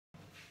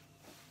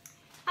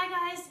Hi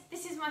guys,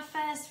 this is my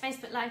first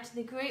Facebook Live to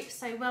the group,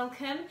 so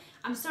welcome.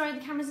 I'm sorry the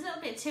camera's a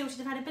little bit tilted.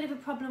 I've had a bit of a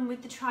problem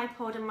with the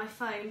tripod and my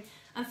phone.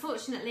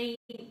 Unfortunately,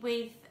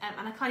 and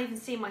I can't even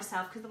see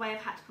myself because the way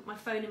I've had to put my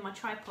phone in my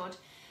tripod,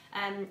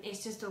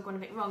 it's just all gone a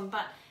bit wrong.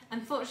 But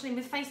unfortunately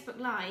with Facebook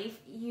Live,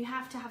 you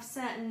have to have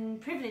certain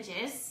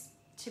privileges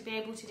to be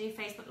able to do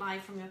Facebook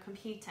Live from your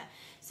computer.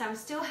 So I'm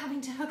still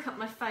having to hook up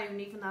my phone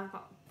even though I've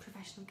got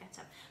professional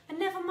getup. But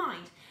never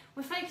mind.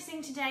 We're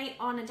focusing today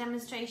on a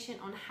demonstration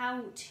on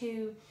how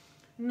to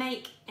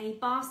make a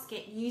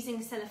basket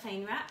using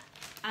cellophane wrap,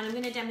 and I'm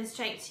going to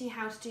demonstrate to you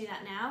how to do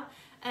that now.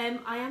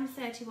 I am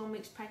 31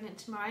 weeks pregnant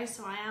tomorrow,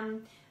 so I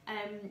am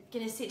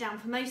going to sit down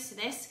for most of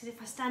this, because if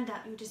I stand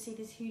up you'll just see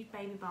this huge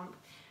baby bump.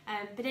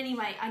 But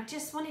anyway, I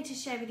just wanted to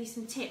share with you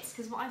some tips,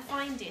 because what I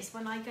find is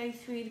when I go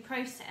through the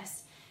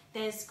process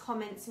there's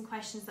comments and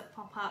questions that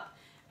pop up,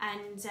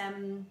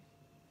 and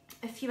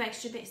a few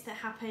extra bits that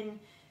happen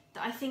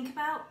that I think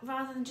about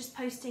rather than just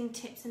posting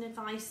tips and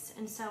advice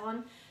and so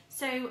on.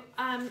 So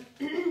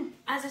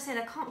as I said,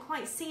 I can't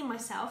quite see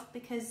myself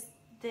because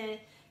the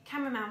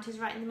camera mount is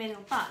right in the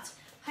middle, but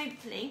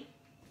hopefully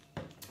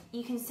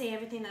you can see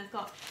everything that I've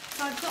got.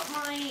 So I've got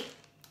my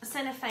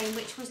cellophane,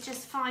 which was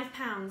just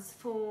 £5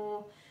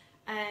 for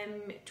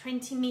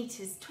 20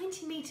 metres.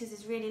 20 metres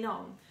is really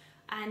long,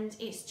 and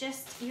it's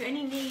just, you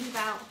only need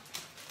about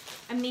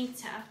a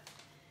metre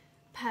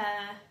per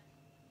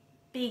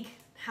big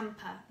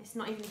hamper. It's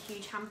not even a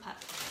huge hamper.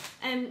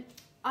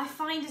 I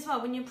find as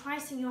well when you're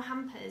pricing your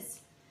hampers,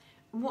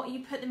 what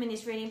you put them in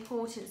is really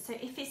important. So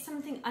if it's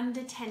something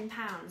under £10,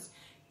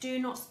 do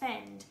not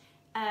spend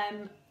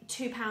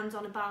 £2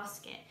 on a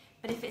basket.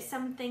 But if it's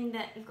something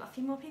that, we've got a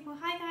few more people,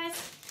 hi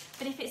guys.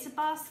 But if it's a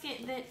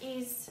basket that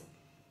is,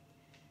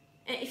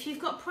 if you've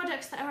got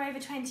products that are over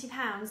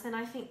 £20, then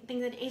I think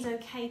that it is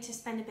okay to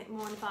spend a bit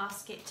more on a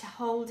basket to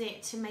hold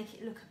it, to make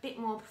it look a bit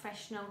more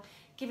professional,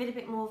 give it a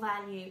bit more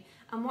value.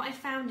 And what I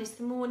found is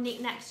the more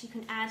knickknacks you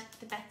can add,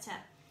 the better.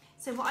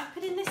 So what I've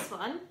put in this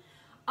one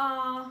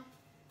are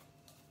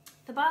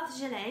the bath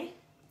gelée.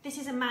 This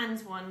is a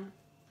man's one,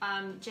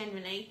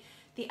 generally.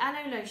 The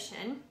aloe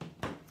lotion,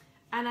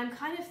 and I'm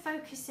kind of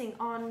focusing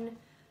on,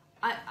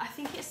 I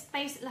think it's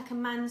basically like a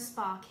man's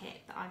spa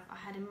kit that I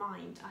had in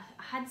mind.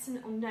 I had some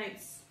little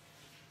notes.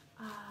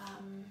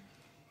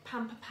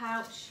 Pamper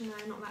pouch, no,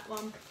 not that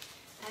one.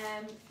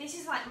 This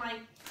is like my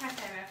prep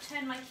area. I've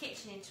turned my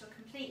kitchen into a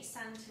complete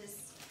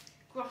Santa's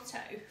grotto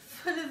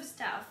full of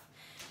stuff.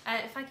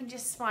 If I can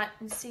just swipe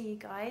and see you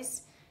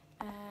guys.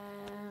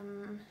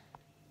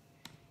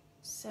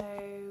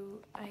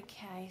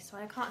 Okay, so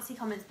I can't see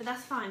comments, but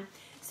that's fine.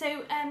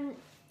 So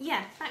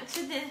yeah, back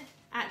to the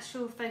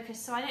actual focus.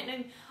 So I don't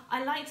know,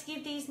 I like to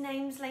give these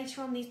names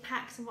later on, these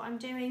packs and what I'm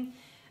doing.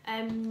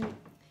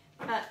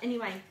 But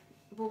anyway,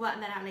 we'll work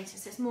that out later,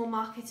 so it's more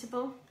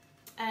marketable.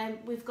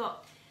 We've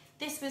got,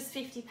 this was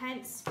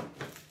 50p.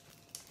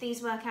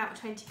 These work out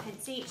at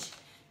 20p each.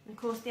 And of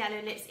course the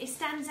aloe lips, it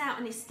stands out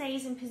and it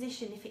stays in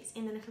position if it's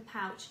in a little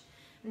pouch.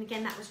 And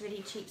again, that was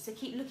really cheap. So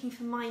keep looking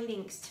for my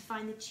links to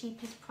find the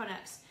cheapest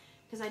products,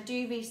 because I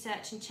do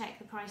research and check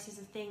the prices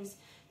of things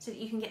so that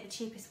you can get the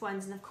cheapest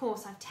ones. And of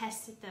course I've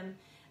tested them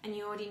and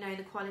you already know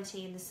the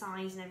quality and the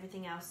size and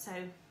everything else.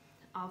 So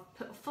I'll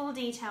put full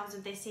details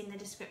of this in the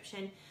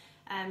description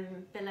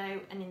below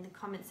and in the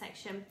comment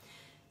section.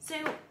 So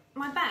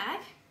my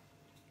basket,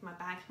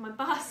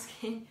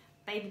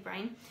 baby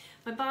brain,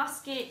 my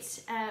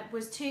basket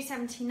was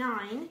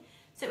 £2.79,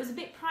 so it was a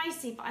bit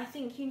pricey, but I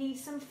think you need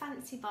some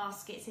fancy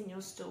baskets in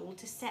your stall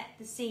to set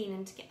the scene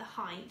and to get the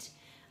height,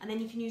 and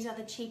then you can use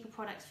other cheaper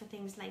products for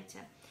things later.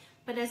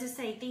 But as I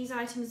say, these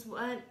items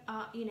are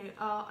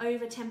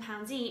over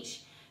 £10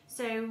 each,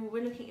 so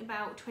we're looking at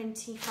about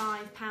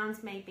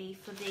 £25 maybe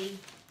for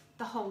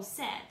the whole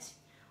set,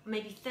 or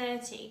maybe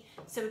 30.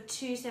 So a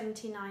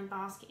 £2.79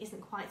 basket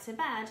isn't quite so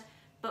bad,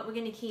 but we're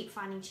going to keep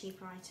finding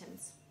cheaper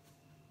items.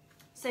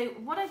 So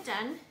what I've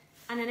done,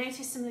 and I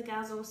noticed some of the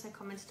girls also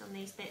commented on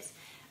these bits,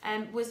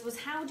 was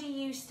how do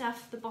you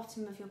stuff the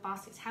bottom of your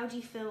baskets? How do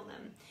you fill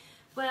them?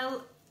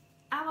 Well,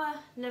 our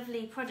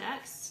lovely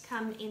products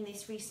come in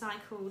this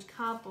recycled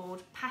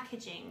cardboard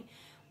packaging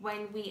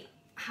when we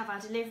have our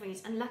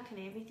deliveries, and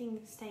luckily everything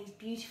stays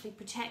beautifully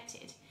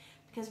protected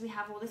because we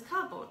have all this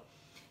cardboard.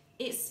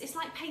 It's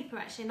like paper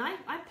actually, and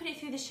I put it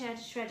through the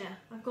shredder.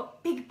 I've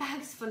got big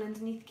bags full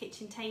underneath the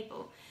kitchen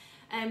table,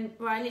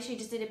 where I literally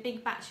just did a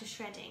big batch of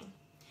shredding.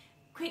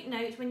 Quick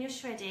note, when you're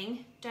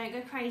shredding, don't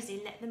go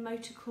crazy, let the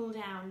motor cool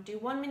down. Do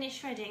 1 minute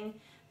shredding,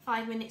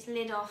 5 minutes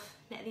lid off,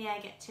 let the air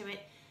get to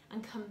it,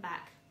 and come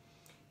back.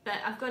 But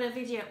I've got a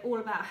video all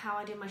about how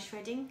I do my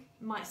shredding.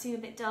 It might seem a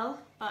bit dull,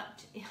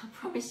 but I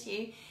promise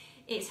you,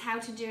 it's how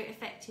to do it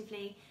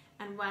effectively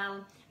and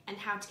well, and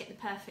how to get the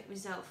perfect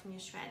result from your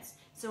shreds.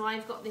 So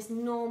I've got this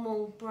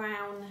normal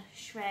brown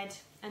shred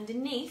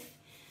underneath,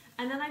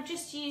 and then I've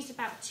just used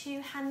about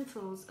 2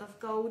 handfuls of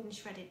golden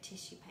shredded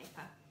tissue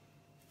paper.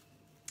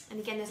 And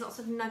again, there's lots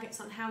of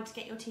nuggets on how to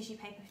get your tissue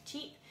paper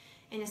cheap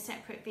in a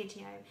separate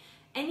video.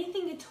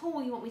 Anything at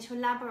all you want me to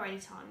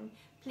elaborate on,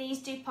 please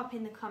do pop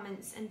in the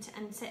comments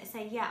and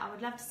say, yeah, I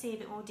would love to see a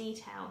bit more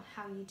detail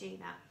how you do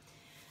that.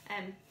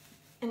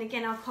 And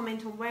again, I'll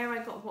comment on where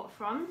I got what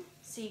from,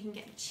 so you can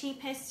get the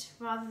cheapest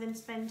rather than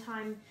spend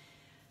time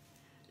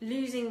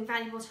losing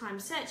valuable time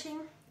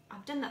searching.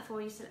 I've done that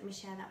for you, so let me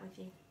share that with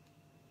you.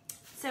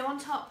 So on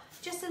top,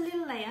 just a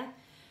little layer.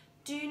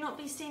 Do not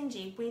be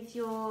stingy with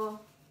your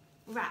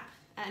wrap,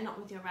 not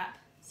with your wrap,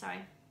 sorry.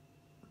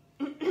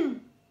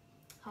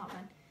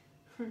 Heartburn.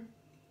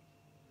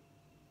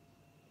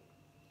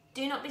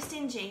 Do not be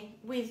stingy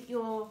with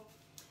your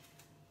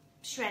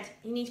shred.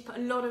 You need to put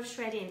a lot of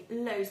shred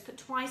in, loads, put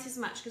twice as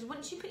much, because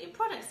once you put your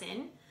products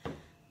in,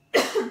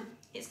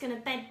 it's going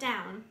to bed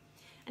down.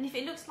 And if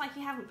it looks like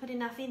you haven't put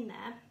enough in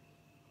there,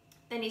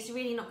 then it's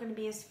really not going to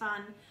be as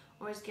fun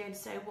or as good.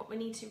 So what we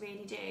need to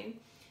really do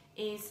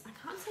is, I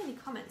can't see any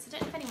comments. I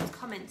don't know if anyone's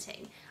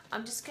commenting.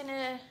 I'm just going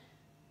to,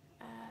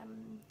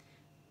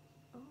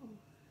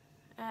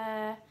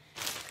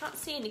 can't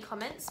see any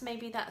comments.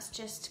 Maybe that's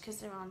just because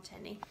there aren't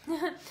any.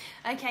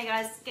 Okay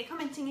guys, get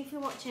commenting if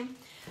you're watching.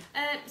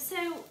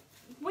 So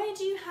where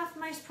do you have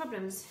most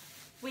problems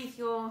with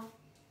your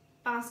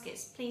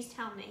baskets? Please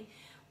tell me.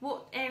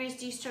 What areas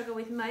do you struggle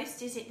with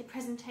most? Is it the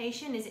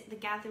presentation? Is it the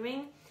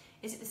gathering?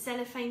 Is it the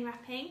cellophane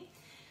wrapping?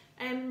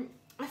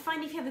 I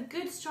find if you have a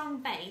good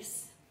strong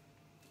base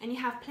and you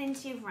have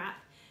plenty of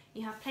wrap,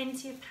 you have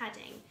plenty of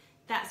padding,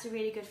 that's a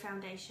really good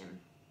foundation.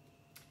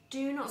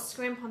 Do not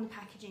scrimp on the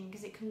packaging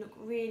because it can look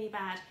really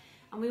bad,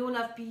 and we all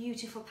love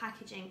beautiful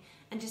packaging,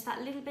 and just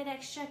that little bit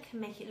extra can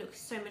make it look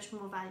so much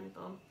more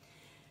valuable.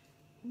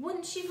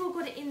 Once you've all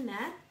got it in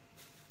there,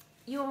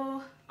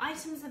 your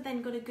items have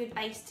then got a good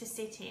base to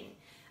sit in,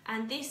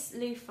 and this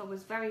loofah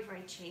was very,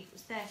 very cheap. It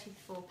was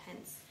 34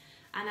 pence,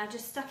 and I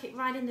just stuck it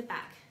right in the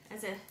back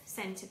as a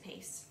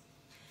centerpiece.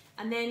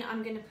 And then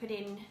I'm going to put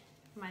in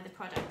my other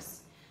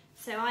products.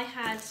 So I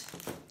had,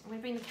 I'm going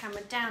to bring the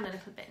camera down a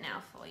little bit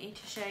now for you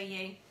to show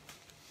you.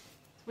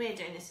 We're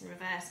doing this in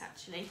reverse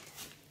actually.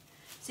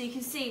 So you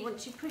can see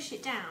once you push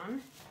it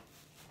down,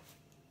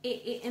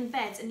 it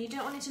embeds, and you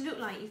don't want it to look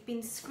like you've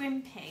been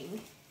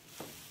scrimping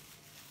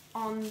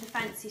on the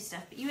fancy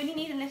stuff, but you only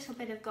need a little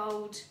bit of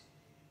gold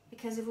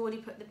because I've already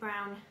put the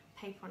brown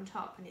paper on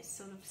top and it's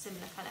sort of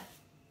similar colour.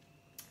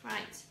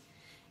 Right,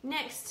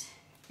 next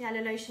the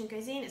yellow lotion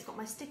goes in. It's got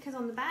my stickers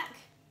on the back,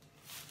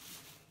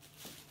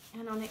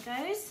 and on it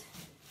goes.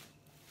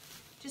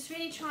 Just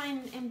really try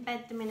and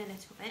embed them in a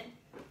little bit.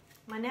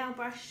 My nail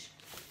brush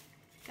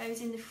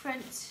goes in the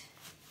front.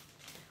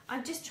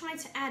 I've just tried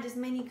to add as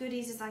many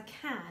goodies as I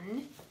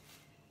can,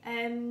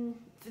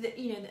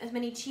 you know, as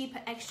many cheaper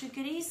extra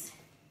goodies.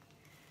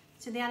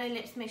 So the aloe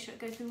lips, make sure it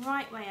goes the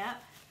right way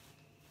up.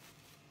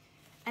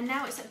 And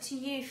now it's up to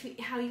you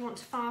how you want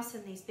to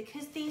fasten these.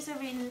 Because these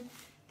are in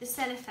the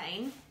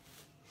cellophane,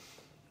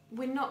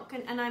 we're not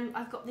going, and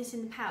I've got this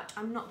in the pouch,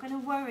 I'm not going to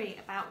worry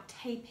about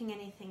taping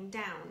anything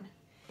down.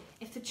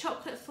 If the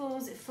chocolate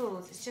falls, it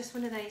falls. It's just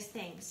one of those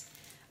things.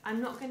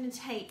 I'm not going to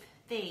tape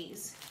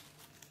these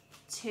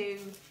to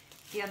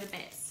the other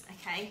bits,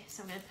 okay?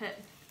 So I'm going to put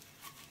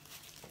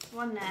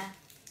one there,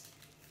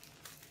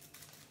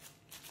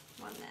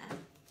 one there.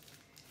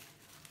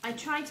 I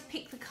tried to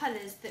pick the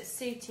colours that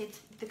suited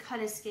the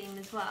colour scheme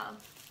as well.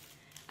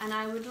 And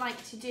I would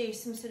like to do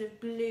some sort of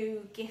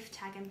blue gift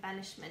tag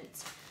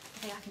embellishment. I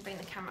think I can bring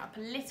the camera up a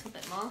little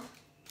bit more.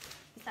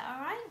 Is that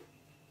all right?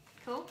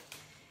 Cool.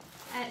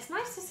 It's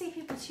nice to see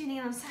people tuning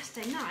in on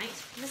Saturday night.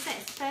 As I said,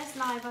 it's the first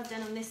live I've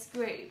done on this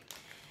group.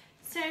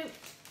 So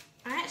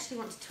I actually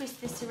want to twist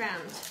this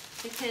around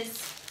because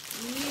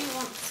you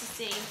want to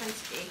see in front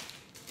of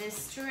you the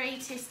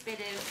straightest bit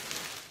of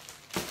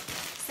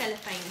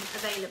cellophane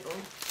available.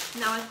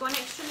 Now I've got an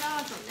extra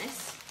large on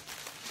this,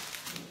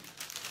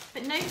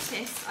 but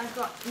notice I've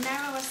got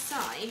narrower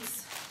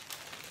sides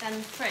than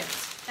the front.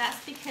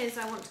 That's because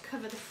I want to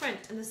cover the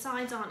front and the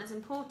sides aren't as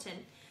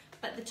important,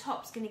 but the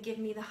top's going to give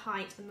me the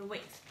height and the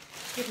width,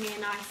 give me a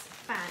nice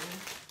fan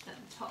at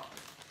the top.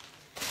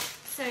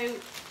 So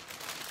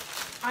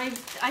I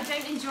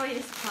don't enjoy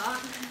this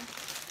part.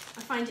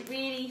 I find it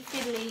really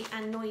fiddly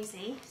and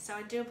noisy, so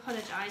I do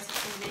apologise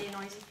if it's really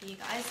noisy for you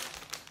guys.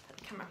 Put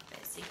the camera up a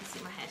bit so you can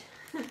see my head.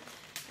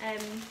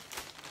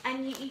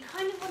 And you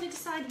kind of want to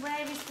decide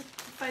where is the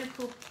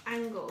focal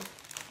angle.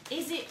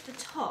 Is it the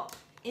top?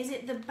 Is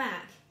it the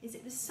back? Is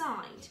it the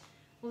side?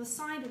 Well, the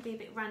side would be a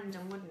bit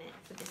random, wouldn't it,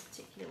 for this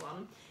particular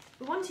one?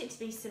 We want it to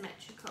be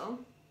symmetrical.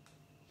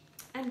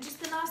 And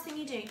just the last thing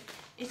you do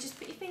is just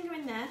put your finger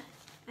in there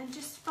and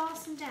just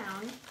fasten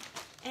down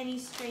any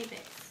stray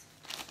bits.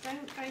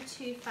 Don't go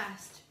too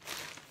fast.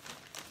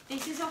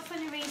 This is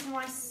often a reason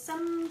why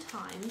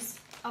sometimes,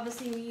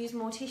 obviously we use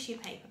more tissue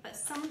paper, but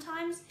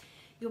sometimes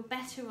you're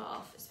better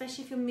off,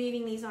 especially if you're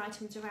moving these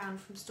items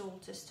around from stall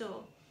to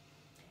stall,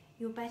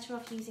 you're better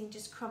off using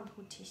just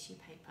crumpled tissue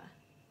paper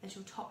as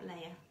your top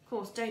layer. Of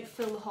course, don't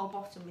fill the whole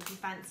bottom with your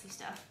fancy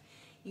stuff.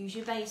 Use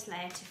your base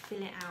layer to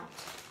fill it out.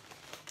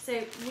 So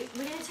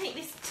we're going to take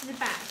this to the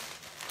back.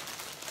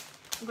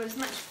 We've got as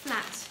much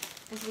flat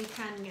as we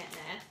can get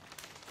there.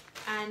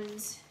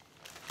 And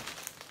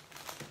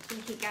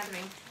going to keep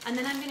gathering. And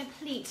then I'm going to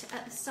pleat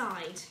at the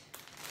side.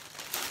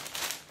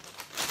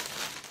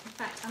 In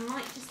fact, I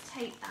might just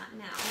tape that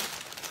now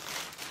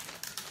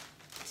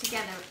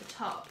together at the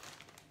top,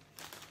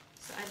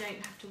 so I don't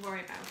have to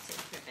worry about it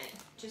for a bit,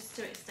 just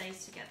so it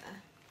stays together.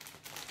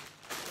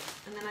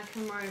 And then I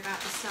can worry about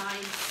the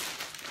sides,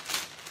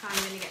 how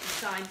I'm going to get the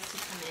sides to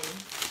come in,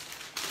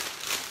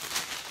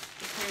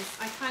 because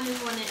I kind of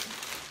want it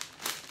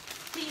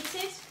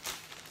pleated.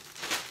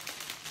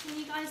 Can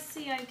you guys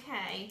see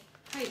okay?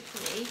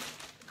 Hopefully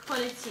the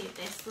quality of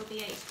this will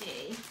be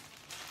HD.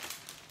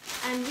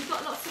 And we've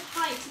got lots of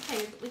height to play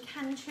with, but we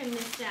can trim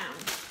this down.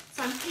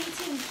 So I'm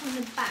pleating from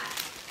the back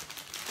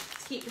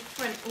to keep the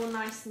front all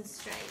nice and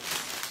straight.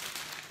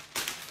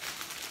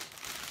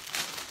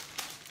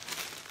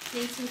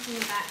 Pleating from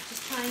the back,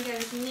 just try and go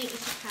as neat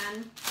as you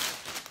can.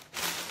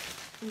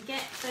 And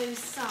get those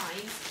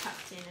sides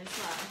tucked in as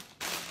well.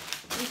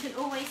 You can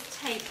always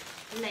tape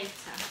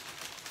later.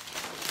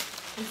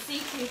 And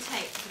see-through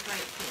tape is a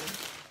great thing.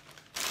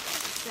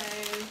 So,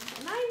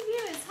 9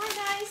 viewers, hi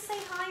guys, say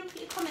hi,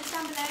 put your comments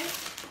down below.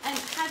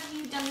 Have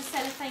you done the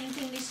cellophane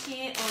thing this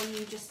year, or are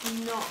you just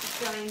not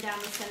going down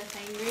the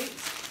cellophane route?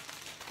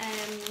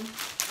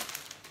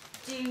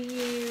 Do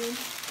you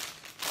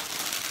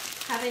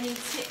have any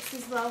tips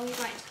as well you'd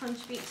like to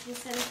contribute to the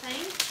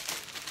cellophane?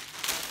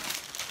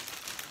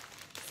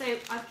 So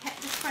I've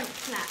kept the front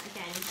flat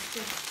again,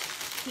 just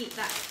to keep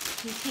that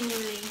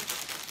continually.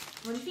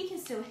 I wonder if you can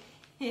still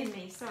hear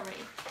me, sorry.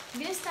 I'm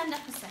going to stand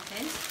up a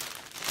second.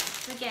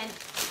 Again,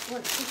 I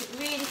want to keep it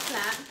really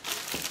flat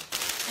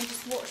and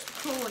just watch the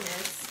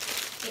corners.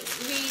 It's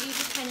really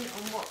dependent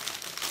on what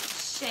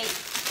shape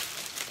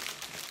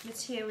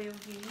material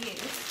you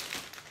use,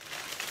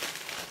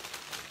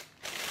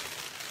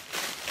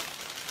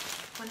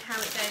 on how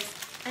it goes.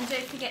 And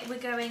don't forget, we're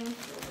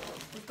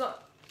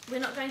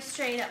not going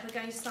straight up, we're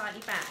going slightly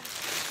back.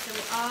 So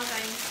we are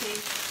going to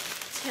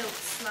tilt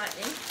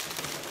slightly.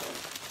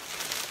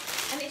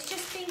 And it's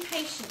just being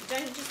patient,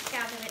 don't just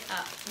gather it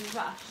up and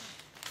rush.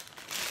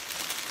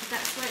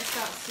 That's where it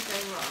starts to go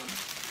wrong.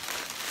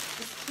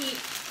 Just keep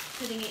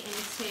putting it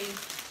into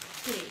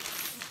pleats.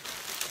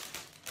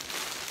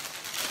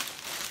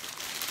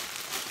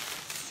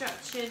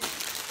 Structured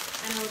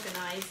and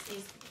organised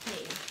is the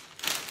key.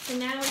 So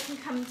now we can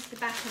come to the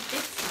back of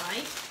this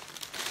side.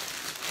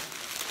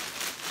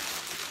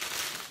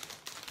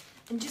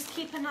 And just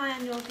keep an eye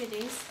on your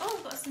goodies. Oh,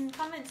 we've got some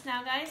comments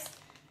now, guys.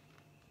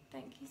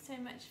 Thank you so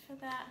much for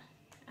that.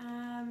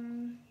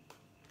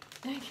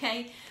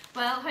 Okay,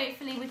 well,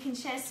 hopefully we can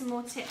share some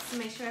more tips and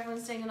make sure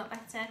everyone's doing a lot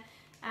better.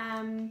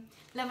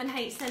 Love and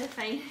hate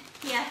cellophane.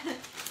 Yeah,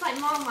 it's like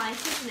Marmite,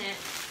 isn't it?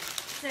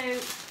 So,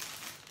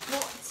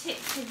 what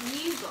tips have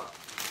you got?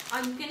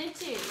 I'm going to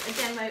do a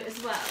demo as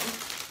well,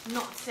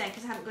 not today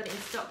because I haven't got it in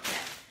stock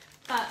yet,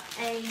 but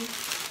a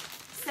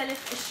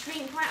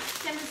shrink wrap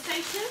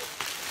demonstration.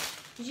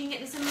 You can get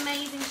this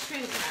amazing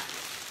shrink wrap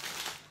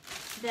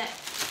that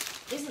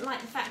isn't like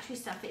the factory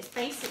stuff. It's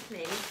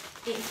basically,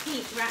 it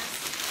heat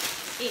wraps.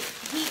 It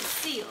heat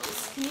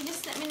seals. Can you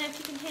just let me know if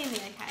you can hear me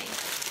okay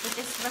with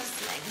this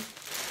rustling?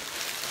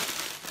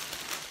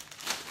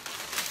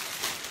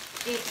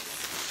 It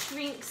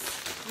shrinks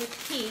with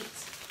heat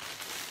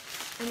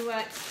and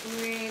works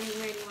really,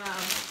 really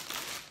well.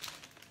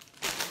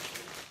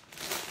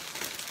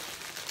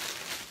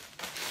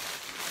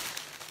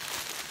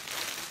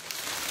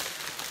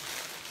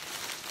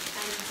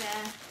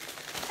 And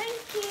thank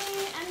you,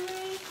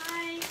 Anne-Marie,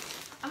 hi.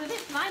 I'm a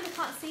bit blind, I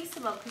can't see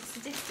so well because it's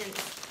the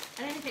distance.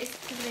 I don't know if it's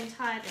because I've been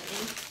tired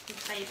lately with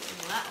baby and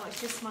all that, or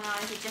it's just my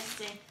eyes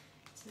adjusting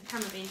to the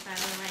camera being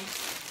further away.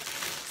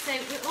 So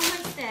we're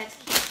almost there to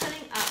keep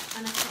pulling up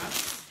and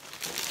across.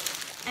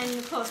 And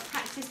of course,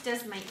 practice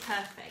does make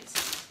perfect.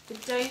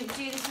 But don't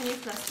do this when you're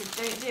flustered.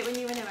 Don't do it when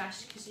you're in a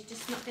rush, because you're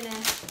just not gonna.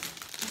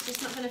 It's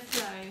just not gonna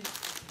flow.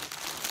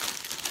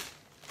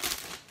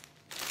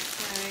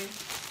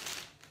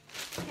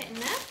 So get in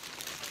there.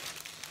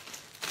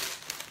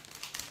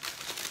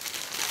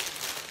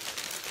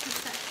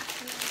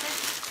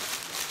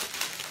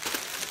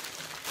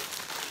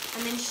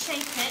 And then shape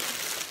it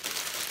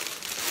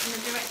in the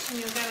direction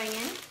you're going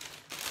in.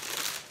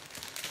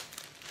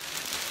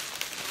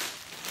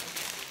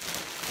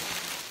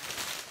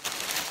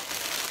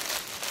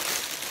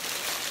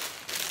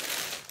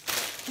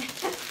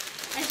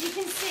 As you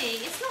can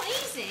see, it's not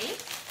easy,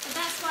 but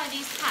that's why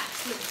these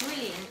packs look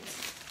brilliant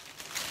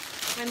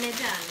when they're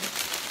done,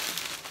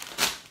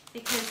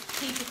 because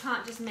people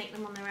can't just make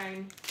them on their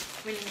own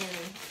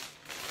willy-nilly.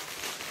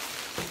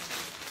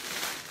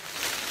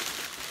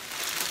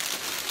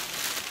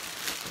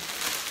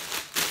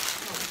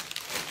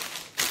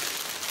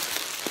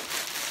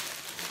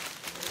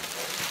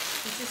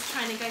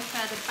 Trying to go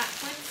further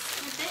backwards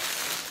with this.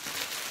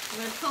 I'm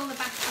going to pull the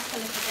back up a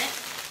little bit.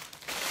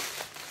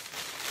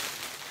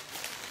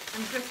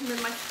 I'm gripping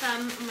with my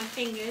thumb and my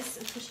fingers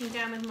and pushing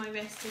down with my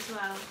wrist as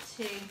well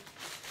to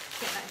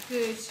get that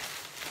good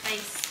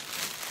base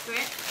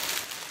grip.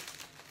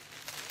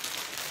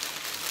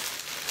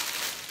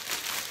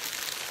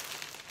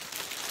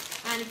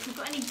 And And if you've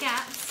got any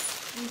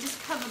gaps, you just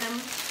cover them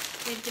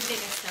with the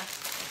bigger stuff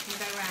and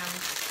go round.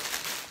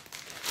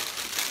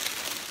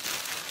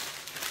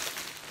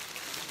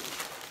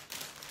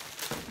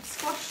 I've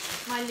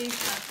squashed my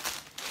loofah.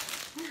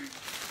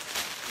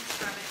 Let's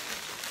grab it.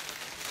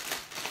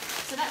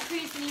 So that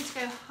proves we need to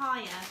go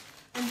higher.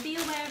 And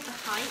be aware of the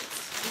height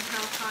and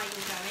how high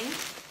you're going.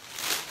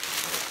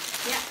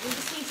 Yeah, we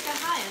just need to go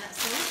higher,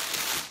 that's all.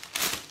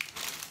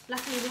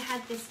 Luckily we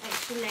had this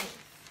extra length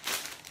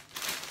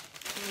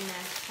in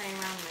there to play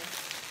around with.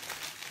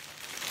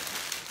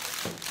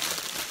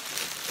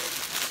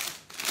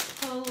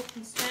 Pull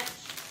and stretch.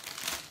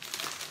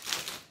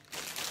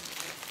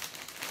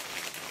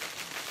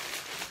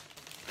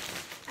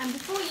 And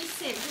before you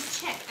sit, just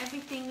check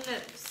everything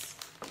looks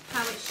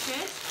how it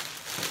should.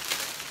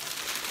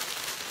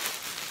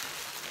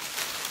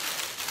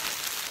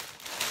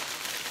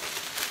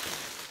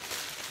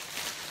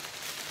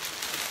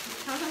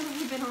 How long have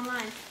you been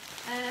online?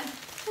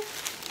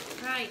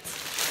 Right.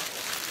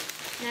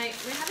 Now,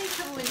 we're having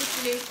trouble with this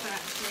loofah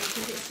actually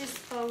because it's just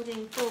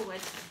folding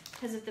forward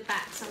because of the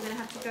back. So I'm going to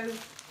have to go,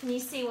 can you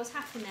see what's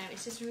happened there?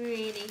 It's just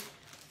really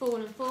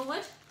fallen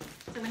forward.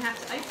 So I'm going to have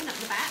to open up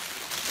the back,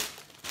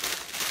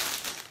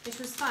 which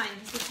was fine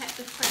because we kept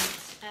the front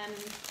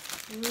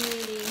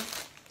really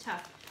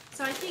tough.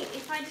 So I think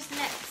if I just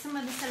let some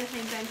of the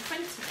cellophane go in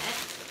front of it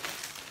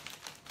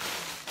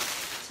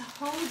to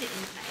hold it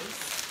in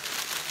place,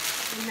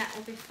 then that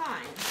will be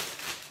fine.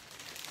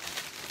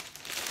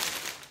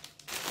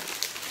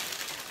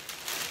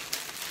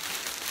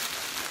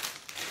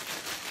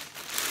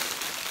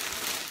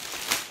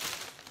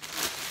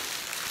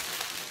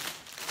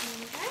 There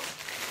we go.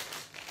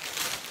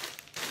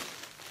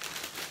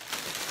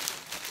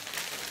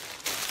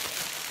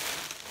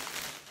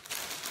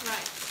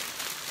 Right.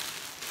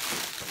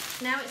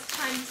 Now it's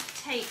time to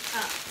tape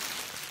up.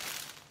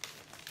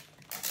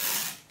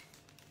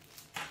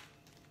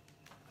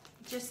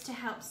 Just to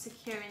help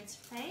secure into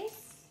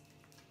place.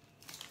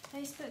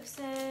 Facebook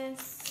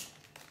says,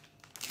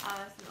 oh,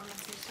 that's not on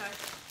message, sorry.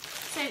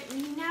 So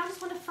you now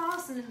just want to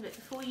fasten a little bit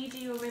before you do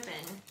your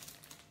ribbon.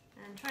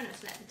 And try not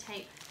to let the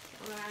tape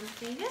get all around your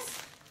fingers.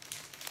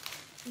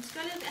 And just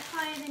go a little bit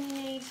higher than you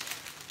need,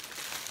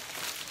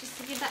 just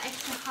to give that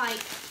extra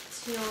height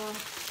to your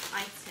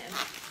item.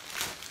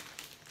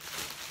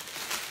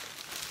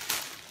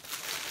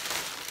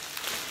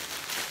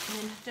 And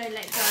then don't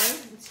let go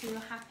until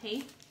you're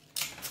happy.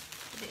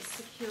 It's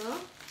secure.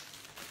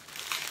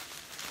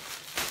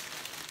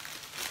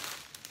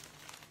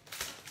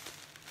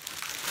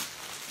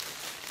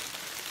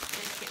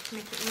 Just get to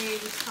make it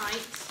really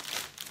tight.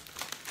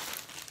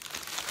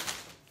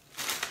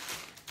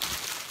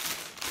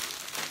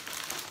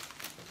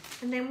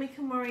 And then we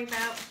can worry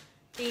about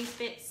these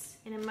bits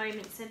in a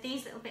moment. So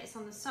these little bits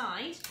on the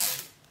side,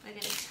 we're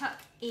going to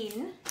tuck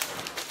in,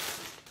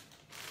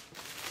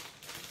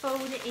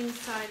 fold it in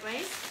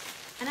sideways.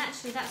 And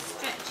actually that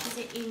stretches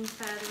it in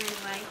further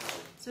anyway.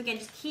 So again,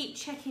 just keep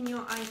checking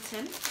your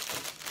item,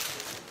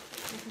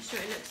 making sure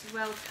it looks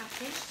well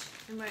packaged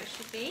and where it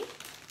should be.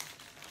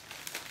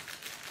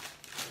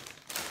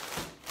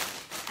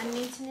 And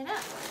neaten it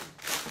up.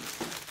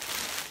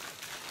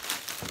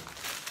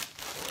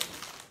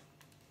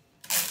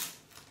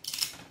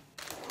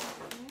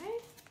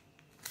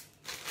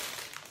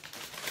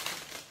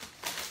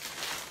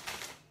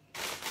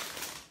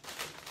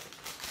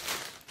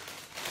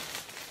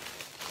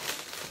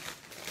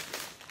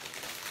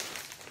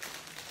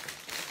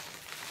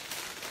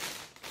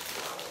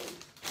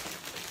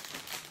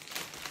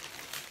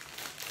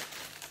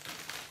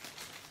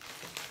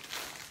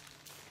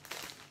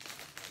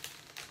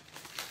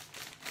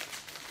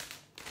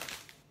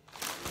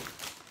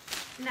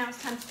 Now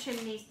it's time to trim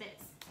these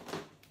bits.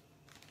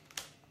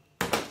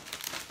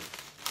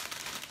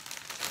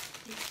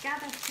 You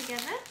gather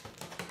together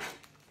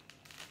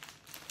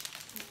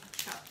and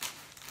chop.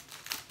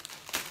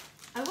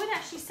 I would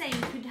actually say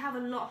you could have a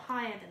lot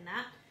higher than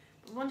that,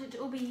 but I want it to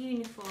all be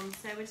uniform,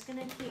 so we're just going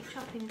to keep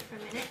chopping for a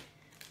minute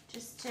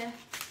just to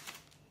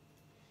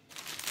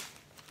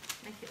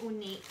make it all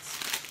neat.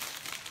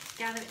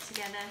 Gather it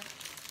together,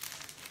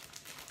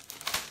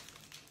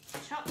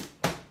 chop.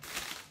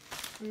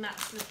 And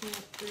that's looking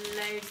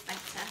loads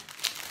better.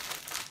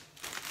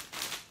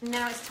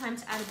 Now it's time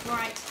to add a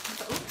bright,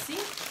 oopsie,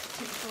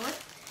 tip forward.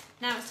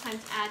 Now it's time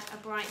to add a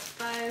bright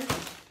bow.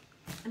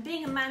 And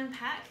being a man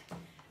pack,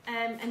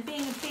 and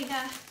being a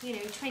bigger, you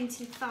know,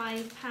 £25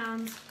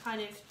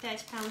 kind of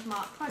 £30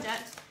 mark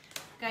product,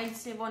 you're going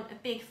to want a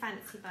big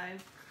fancy bow.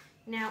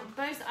 Now, the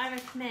bows that I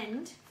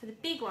recommend for the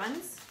big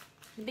ones,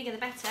 the bigger the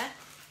better,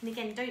 and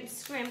again, don't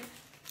scrimp,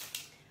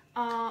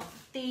 are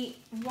the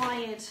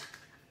wired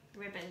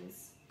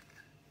ribbons.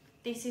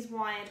 This is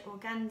wired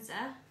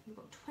organza. We've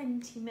got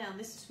 20mm.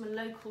 This is from a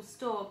local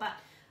store, but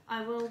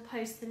I will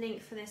post the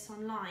link for this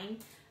online.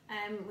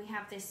 We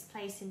have this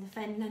place in the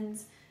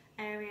Fenlands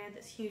area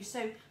that's huge.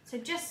 So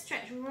just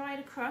stretch right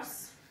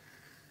across.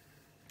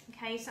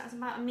 Okay, so that's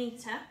about 1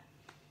 metre.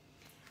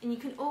 And you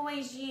can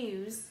always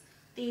use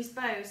these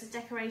bows as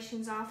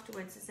decorations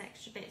afterwards as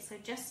extra bits. So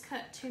just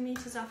cut 2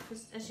 meters off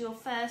as your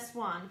first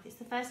one, if it's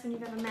the first one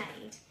you've ever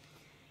made,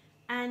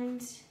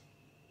 and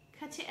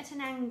cut it at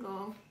an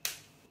angle.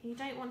 You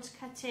don't want to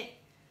cut it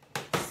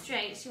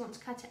straight, so you want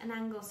to cut it at an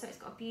angle so it's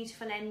got a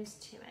beautiful end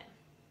to it.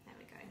 There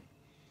we go.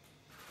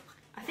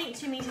 I think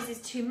 2 meters is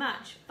too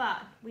much,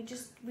 but we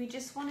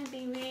just want to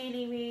be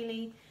really,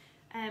 really,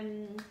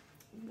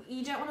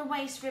 you don't want to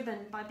waste ribbon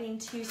by being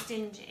too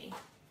stingy.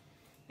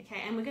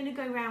 Okay, and we're going to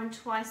go round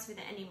twice with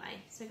it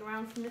anyway. So go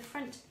around from the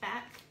front to the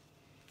back.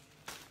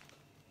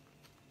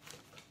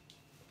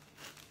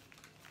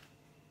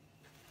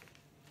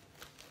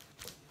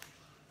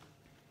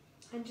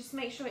 And just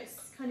make sure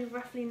it's kind of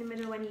roughly in the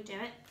middle when you do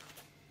it.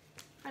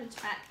 Front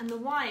to back. And the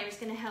wire is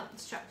going to help the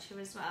structure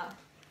as well.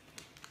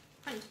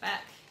 Front to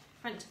back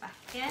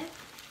again.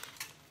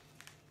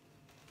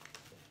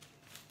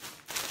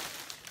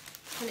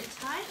 Pull it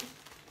tight.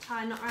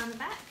 Tie a knot around the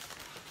back.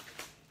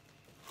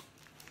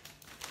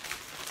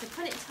 So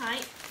pull it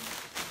tight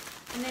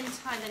and then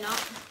tie the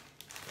knot.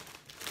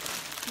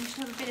 You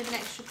should have a bit of an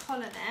extra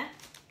collar there.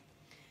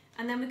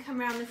 And then we come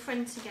around the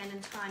front again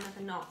and tie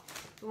another knot.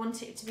 We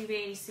want it to be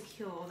really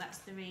secure, that's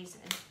the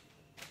reason.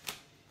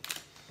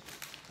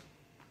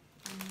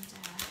 And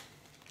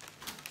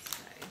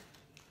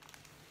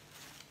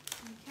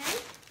okay.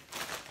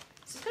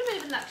 So it's got a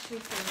bit of a luxury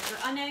feel.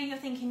 I know you're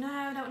thinking, no,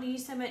 I don't want to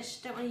use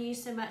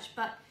so much,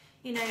 but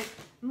you know,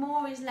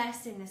 more is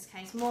less in this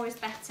case, more is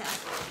better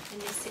in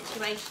this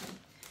situation.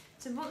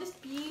 So we want this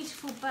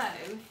beautiful bow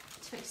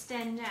to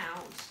extend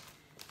out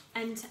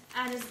and to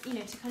add, you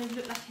know, to kind of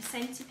look like a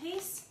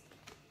centerpiece.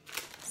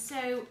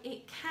 So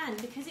it can,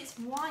 because it's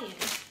wired,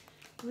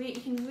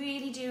 you can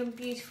really do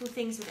beautiful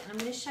things with it. And I'm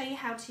going to show you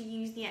how to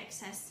use the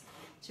excess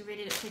to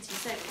really look pretty.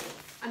 So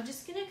I'm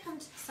just going to come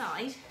to the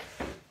side.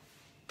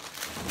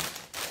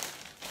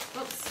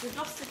 Oops, we've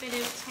lost a bit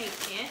of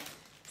tape here.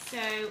 So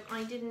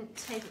I didn't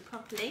tape it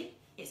properly.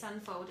 It's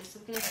unfolded, so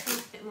I'm going to keep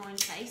a bit more in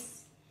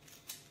place.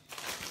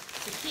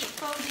 So keep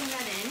folding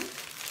that in.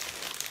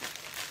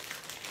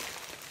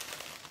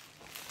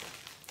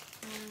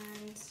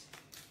 And,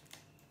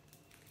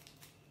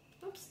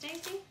 oops,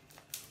 daisy.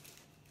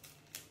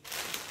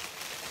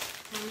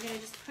 And I'm going to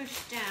just push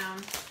down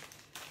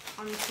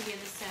onto the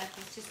other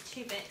surface, just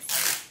 2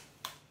 bits.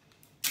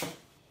 Put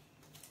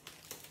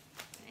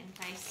it in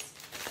place.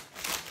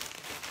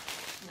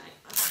 No,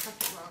 I've stuck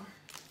it wrong.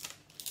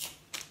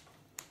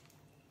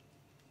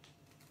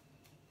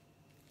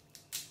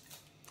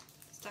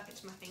 Stuck it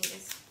to my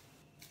fingers.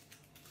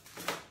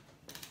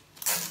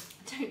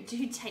 I don't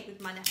do tape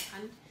with my left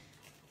hand.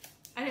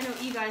 I don't know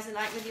what you guys are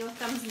like with your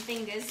thumbs and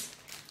fingers.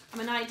 I'm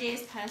an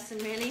ideas person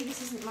really.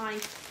 This isn't my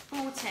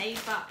forte,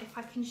 but if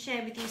I can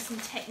share with you some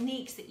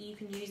techniques that you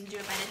can use and do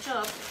a better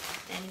job,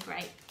 then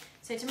great.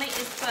 So to make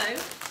this bow,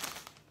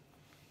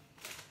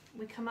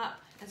 we come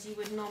up as you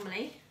would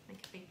normally,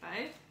 make a big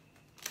bow.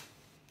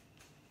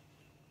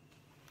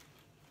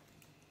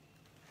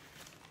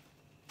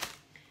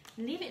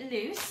 Leave it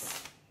loose.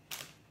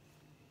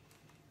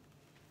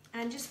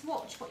 And just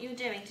watch what you're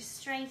doing to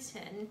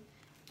straighten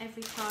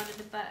every part of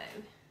the bow,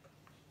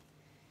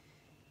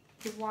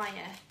 the wire,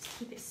 to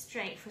keep it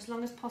straight for as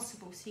long as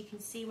possible so you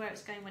can see where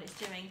it's going, what it's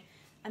doing,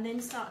 and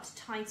then start to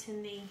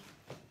tighten the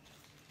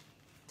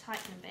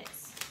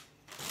bits.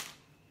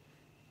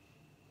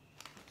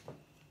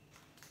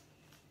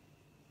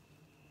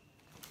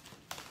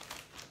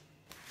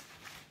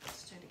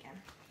 Let's do it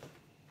again.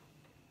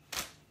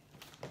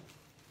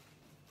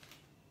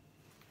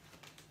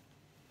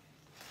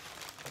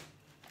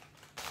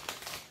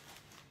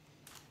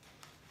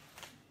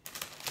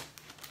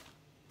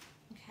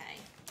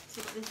 So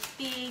you've got this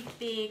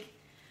big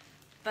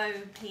bow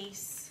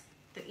piece,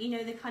 that, you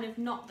know, the kind of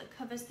knot that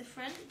covers the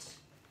front,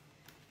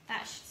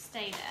 that should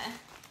stay there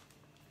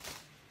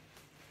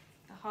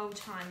the whole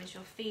time as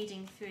you're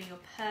feeding through your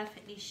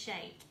perfectly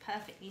shaped,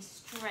 perfectly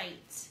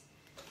straight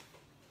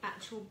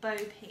actual bow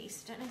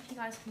piece. I don't know if you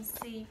guys can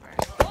see very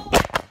well. Oh,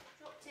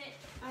 dropped it.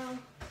 Oh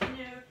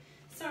no,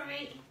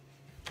 sorry.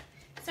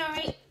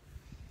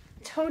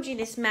 Told you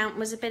this mount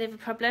was a bit of a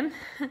problem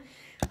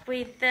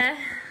with the.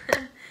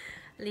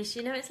 At least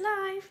you know it's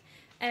live.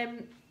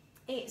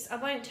 I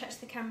won't touch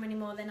the camera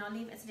anymore, then I'll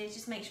leave it as it is.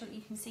 Just make sure that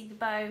you can see the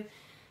bow.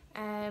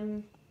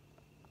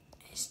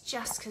 It's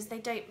just because they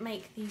don't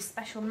make these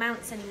special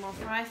mounts anymore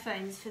for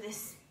iPhones for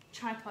this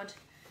tripod.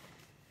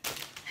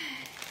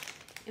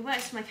 It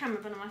works for my camera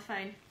but on my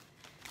phone.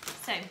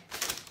 So,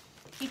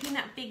 keeping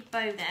that big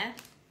bow there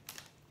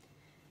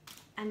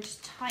and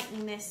just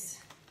tightening this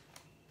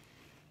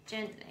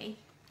gently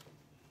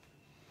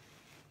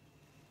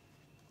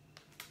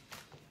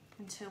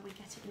until we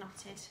get it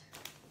knotted.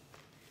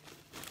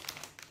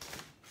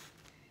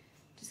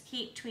 Just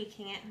keep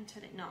tweaking it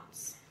until it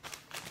knots.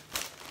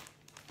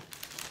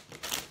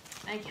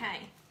 Okay,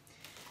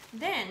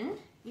 then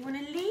you want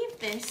to leave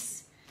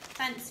this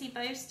fancy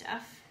bow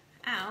stuff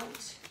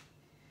out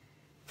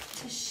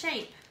to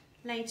shape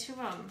later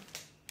on,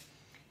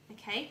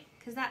 okay,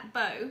 because that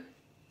bow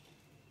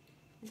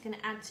is going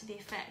to add to the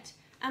effect.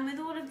 And with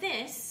all of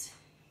this,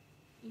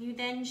 you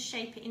then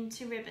shape it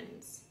into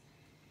ribbons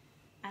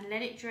and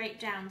let it drape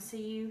down. So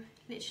you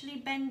literally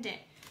bend it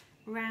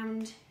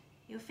round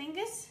your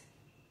fingers.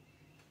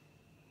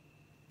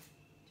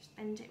 Just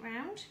bend it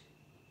round.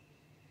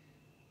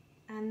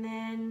 And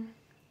then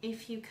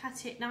if you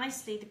cut it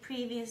nicely the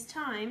previous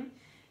time,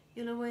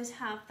 you'll always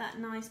have that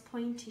nice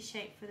pointy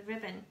shape for the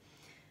ribbon.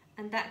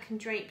 And that can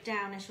drape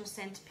down as your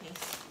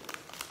centerpiece.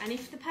 And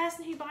if the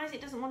person who buys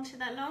it doesn't want it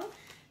that long,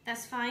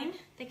 that's fine,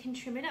 they can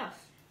trim it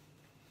off.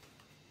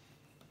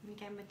 And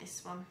again with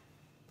this one.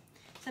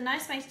 It's a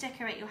nice way to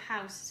decorate your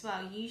house as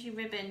well. Use your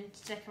ribbon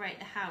to decorate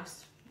the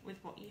house with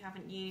what you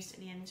haven't used at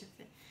the end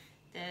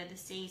of the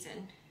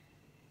season.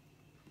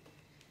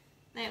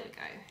 There we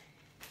go.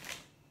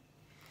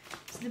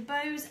 So the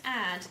bows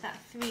add that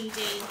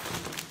 3D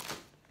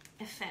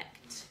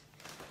effect.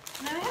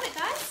 And there we have it,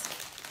 guys.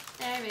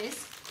 There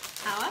is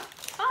our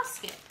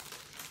basket,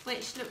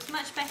 which looks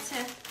much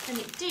better than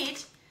it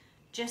did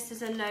just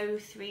as a low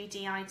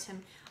 3D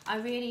item. I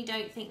really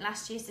don't think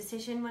last year's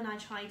decision, when I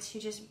tried to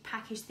just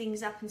package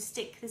things up and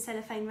stick the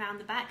cellophane round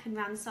the back and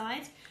round the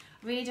sides,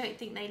 I really don't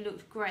think they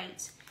looked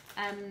great.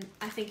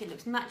 I think it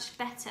looks much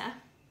better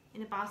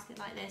in a basket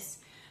like this.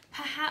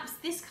 Perhaps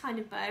this kind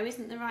of bow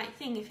isn't the right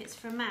thing if it's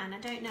for a man, I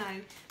don't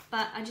know.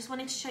 But I just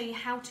wanted to show you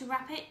how to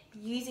wrap it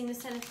using the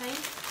cellophane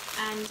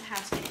and how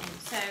to get it in.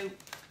 So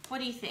what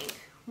do you think?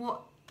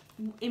 What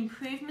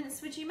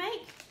improvements would you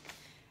make?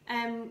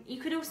 You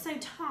could also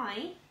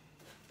tie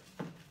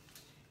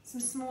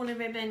some smaller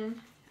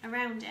ribbon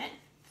around it,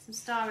 some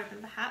star ribbon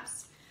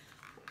perhaps,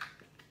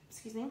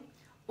 excuse me,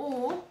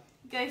 or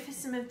go for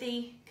some of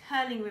the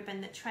curling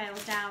ribbon that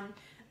trails down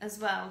as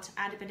well to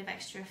add a bit of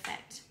extra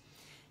effect.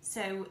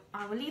 So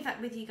I will leave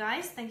that with you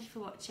guys. Thank you for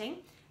watching,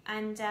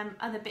 and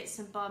other bits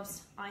and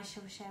bobs I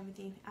shall share with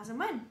you as and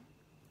when.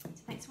 So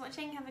thanks for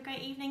watching, have a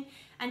great evening,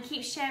 and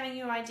keep sharing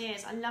your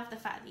ideas. I love the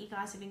fact that you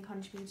guys have been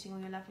contributing all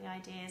your lovely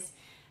ideas.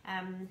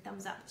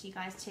 Thumbs up to you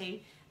guys too,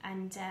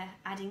 and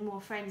adding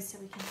more friends so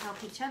we can help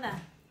each other.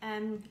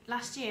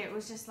 Last year it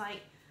was just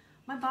like,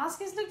 my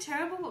baskets look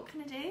terrible, what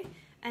can I do?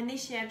 And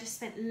this year I've just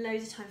spent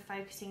loads of time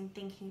focusing and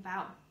thinking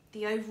about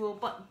the overall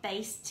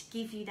base to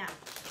give you that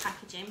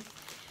packaging.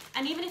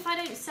 And even if I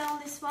don't sell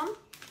this one,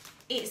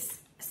 it's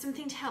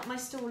something to help my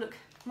store look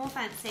more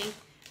fancy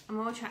and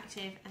more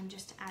attractive, and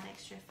just to add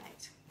extra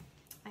effect.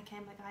 Okay,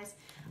 my guys,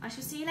 I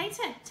shall see you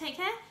later. Take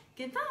care.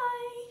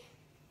 Goodbye.